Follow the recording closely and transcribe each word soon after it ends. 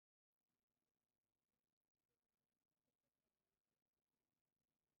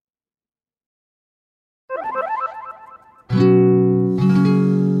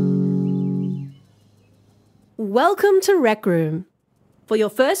Welcome to Rec Room. For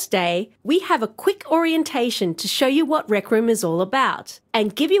your first day, we have a quick orientation to show you what Rec Room is all about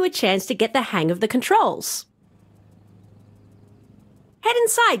and give you a chance to get the hang of the controls. Head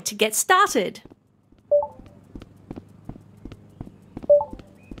inside to get started.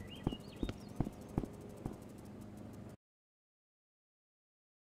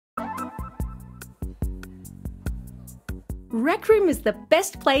 Rec Room is the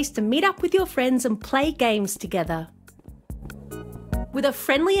best place to meet up with your friends and play games together. With a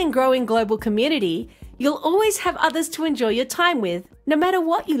friendly and growing global community, you'll always have others to enjoy your time with, no matter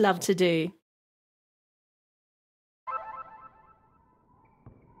what you love to do.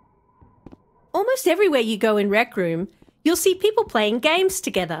 Almost everywhere you go in Rec Room, you'll see people playing games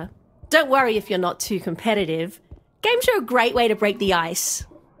together. Don't worry if you're not too competitive. Games are a great way to break the ice.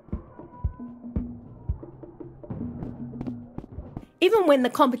 Even when the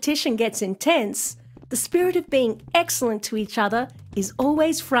competition gets intense, the spirit of being excellent to each other is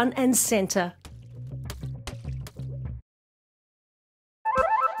always front and center.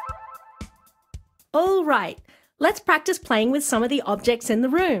 All right, let's practice playing with some of the objects in the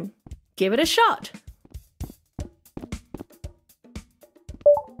room. Give it a shot.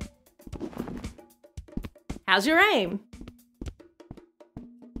 How's your aim?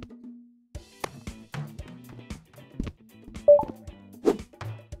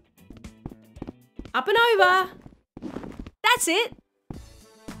 Up and over. That's it.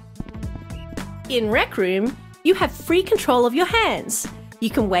 In Rec Room, you have free control of your hands. You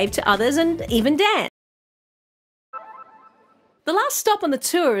can wave to others and even dance. The last stop on the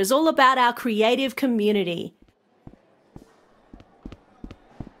tour is all about our creative community.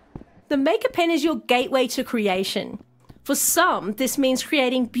 The Maker Pen is your gateway to creation. For some, this means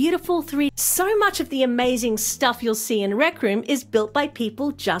creating beautiful 3D. So much of the amazing stuff you'll see in Rec Room is built by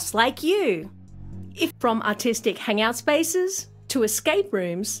people just like you. From artistic hangout spaces, to escape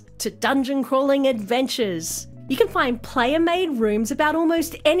rooms, to dungeon crawling adventures, you can find player-made rooms about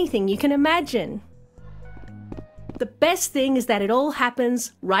almost anything you can imagine. The best thing is that it all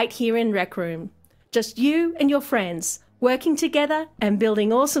happens right here in Rec Room. Just you and your friends, working together and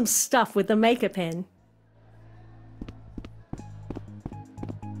building awesome stuff with the Maker Pen.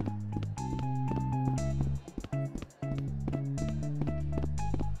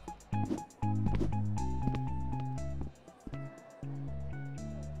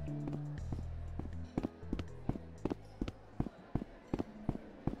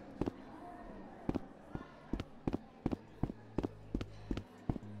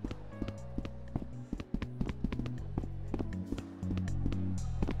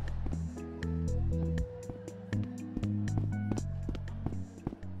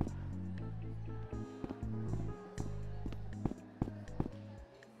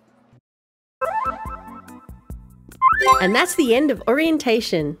 And that's the end of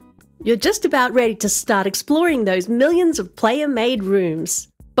orientation. You're just about ready to start exploring those millions of player-made rooms.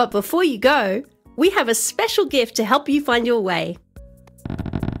 But before you go, we have a special gift to help you find your way.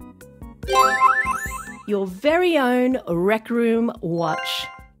 Your very own Rec Room watch.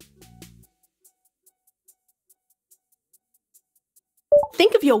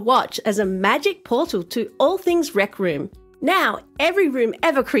 Think of your watch as a magic portal to all things Rec Room. Now, every room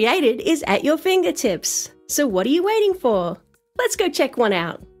ever created is at your fingertips. So what are you waiting for? Let's go check one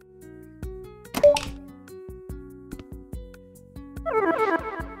out.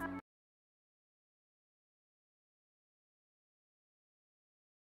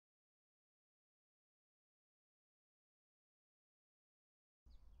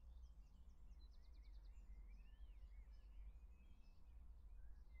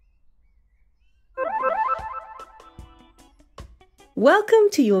 Welcome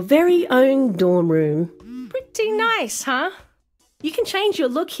to your very own dorm room. Pretty nice, huh? You can change your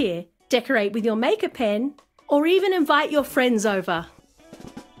look here, decorate with your Maker Pen, or even invite your friends over.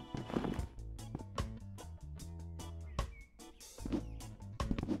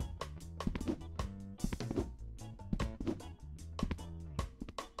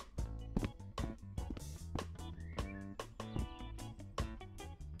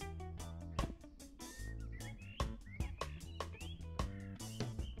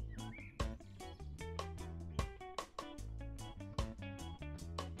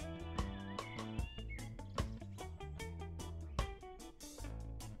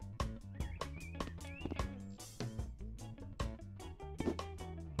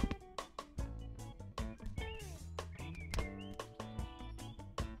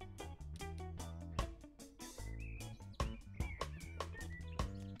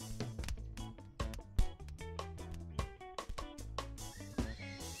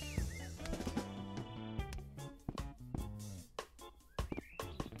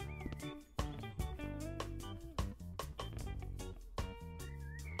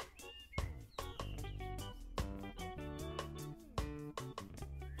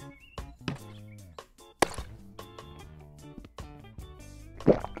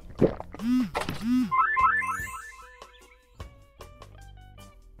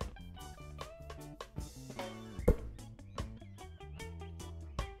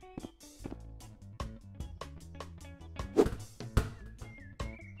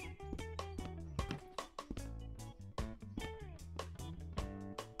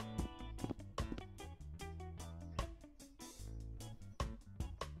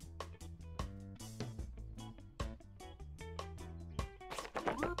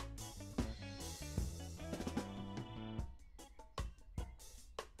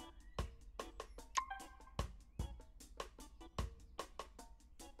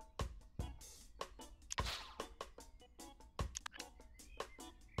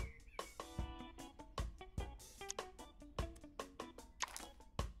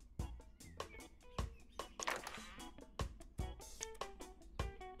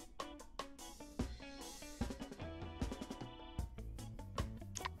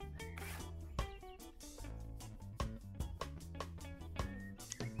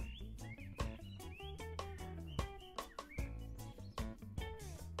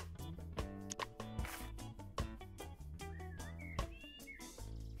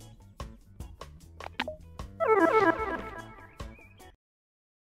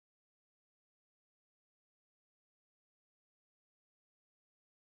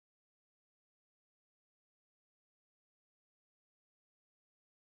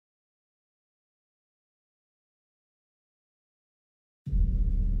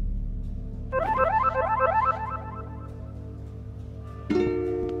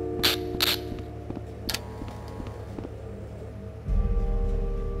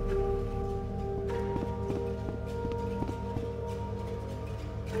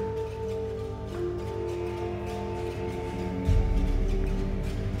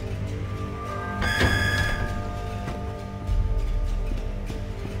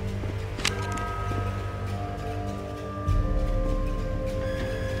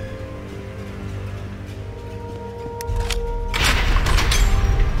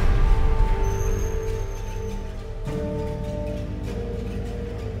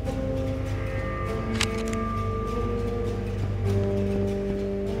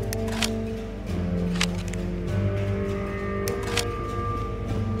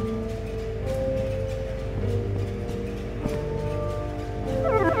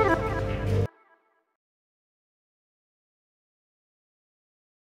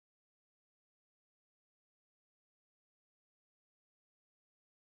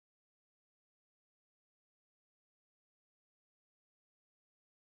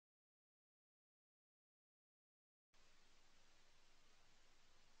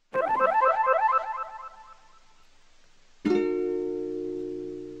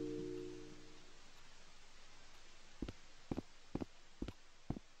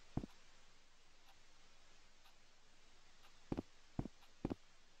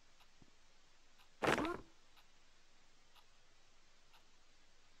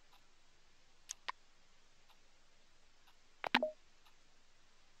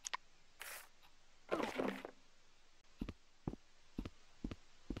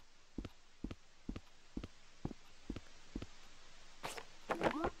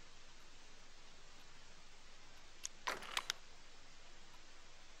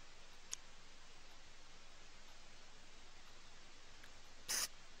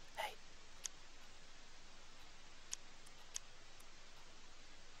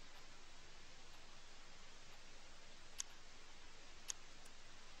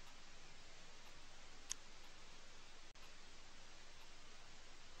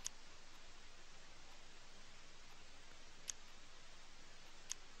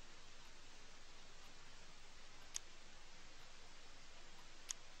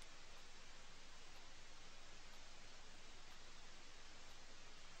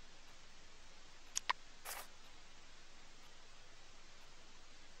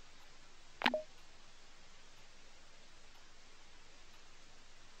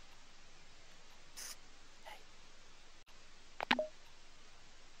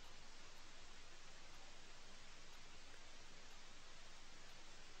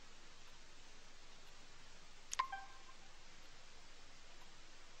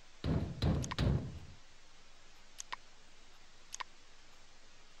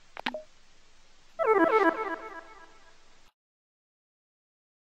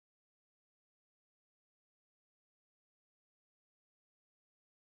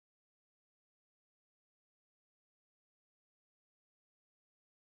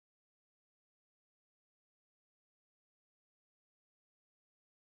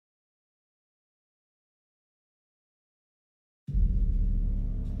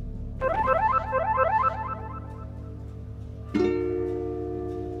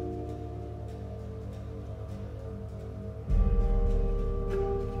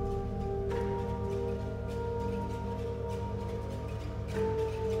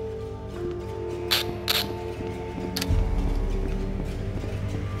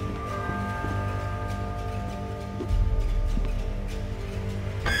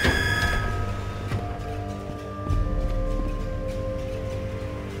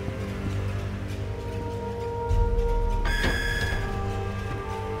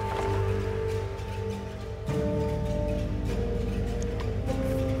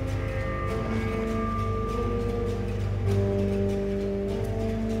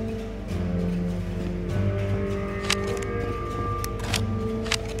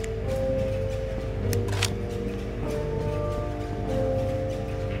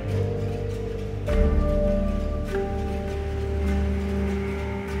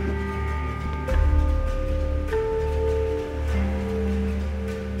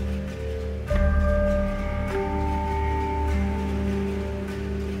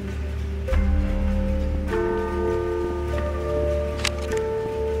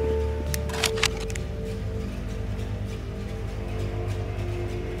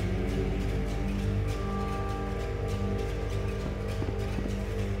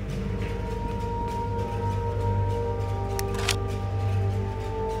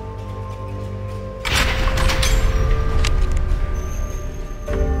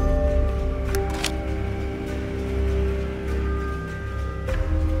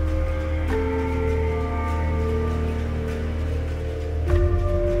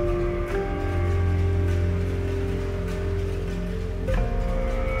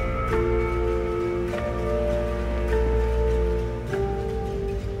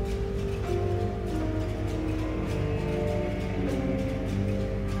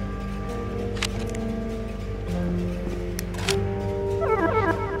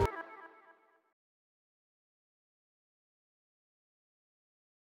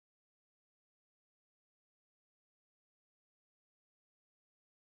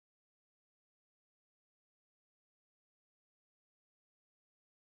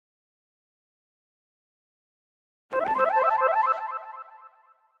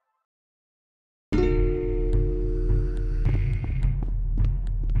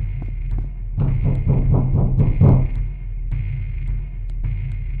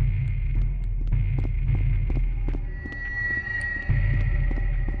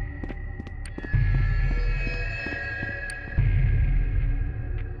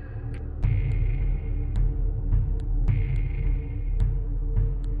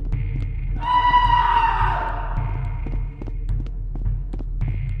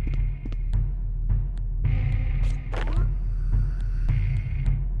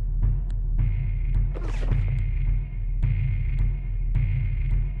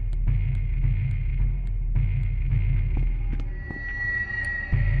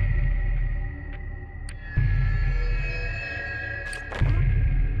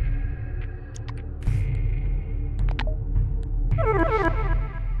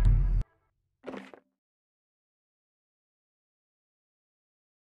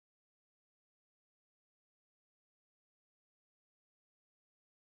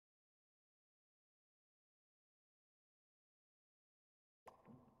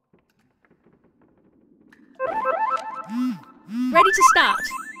 Ready to start.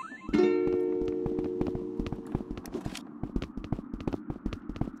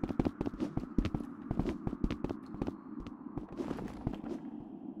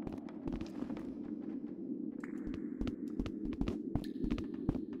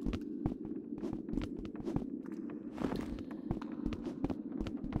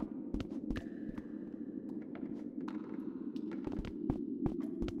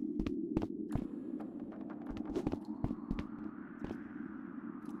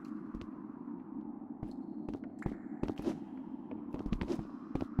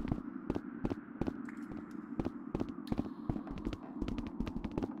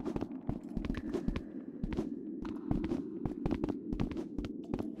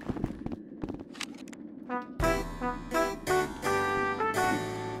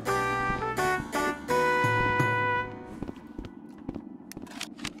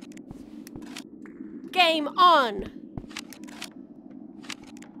 Game on!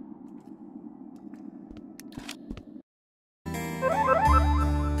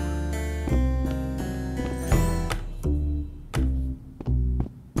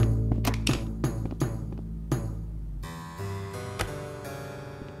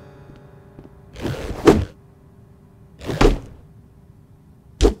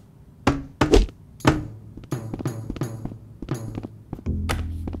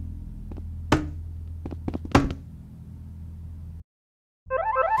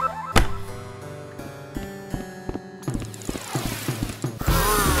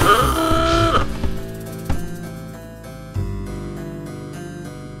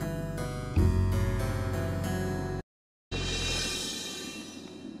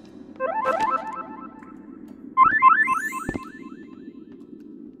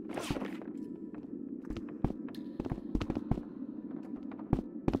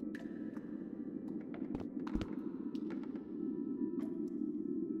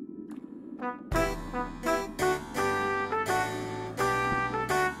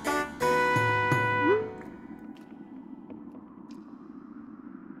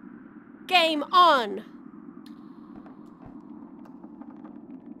 Game on!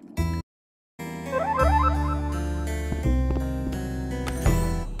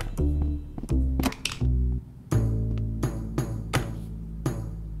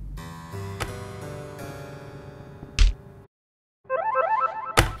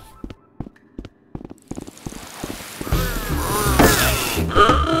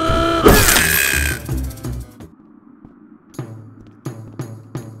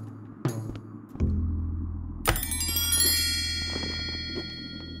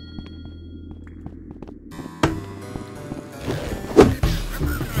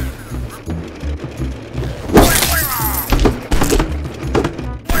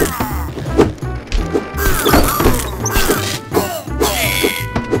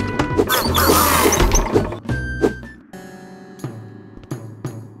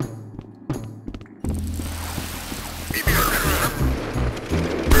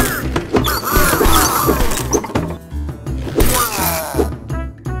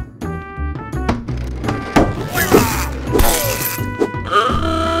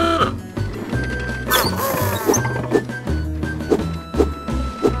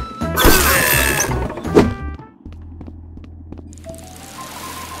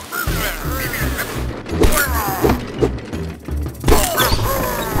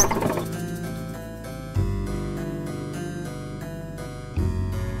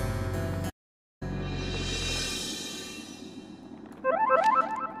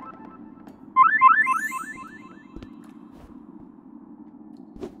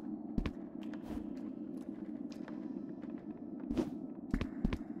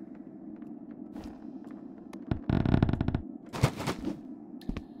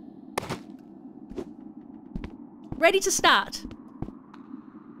 Ready to start.